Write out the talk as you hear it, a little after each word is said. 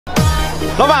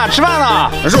老板吃饭呢？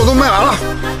肉都卖完了。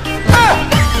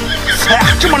哎呀，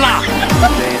这么辣！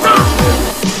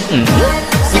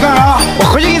你干啥？我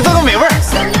回去给你做个美味。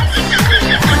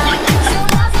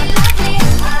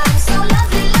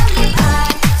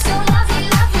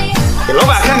给老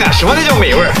板看看什么才叫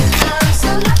美味。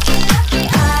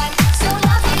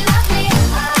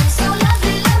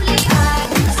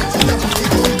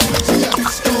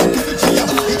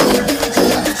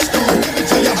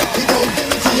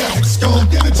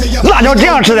辣椒这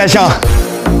样吃才香。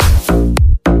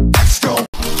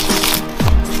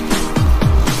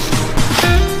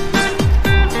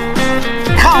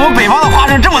看我们北方的花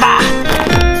生这么大。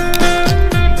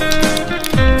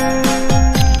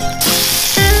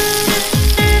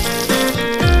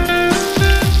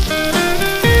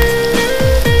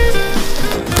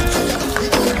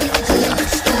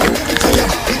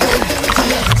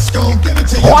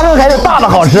花生还是大的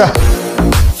好吃。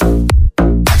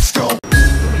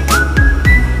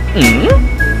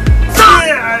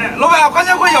老板，花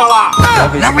生会有了。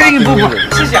来，我给你补补，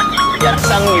谢谢。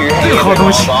这个好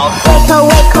东西。胃口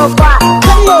胃口挂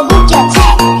，come on put your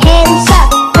hands up。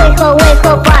胃口胃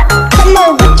口挂 ，come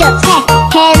on put your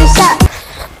hands up。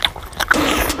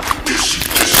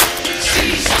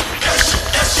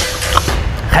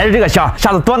还是这个香，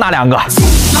下次多拿2个。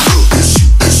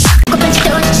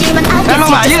哎，老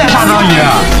板，又在杀章鱼。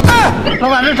哎，老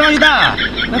板，这章鱼蛋。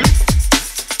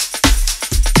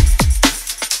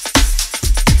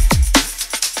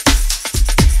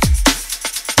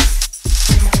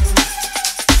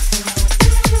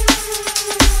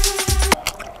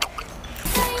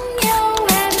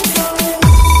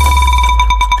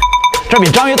这比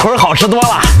章鱼腿好吃多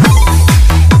了。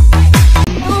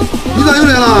你咋又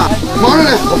来了？忙着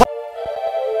嘞。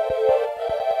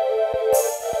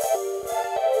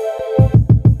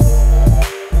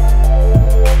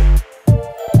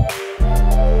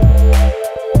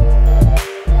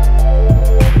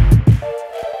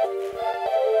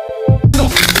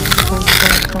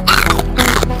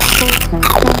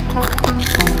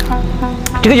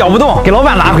这个咬不动，给老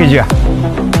板拿回去。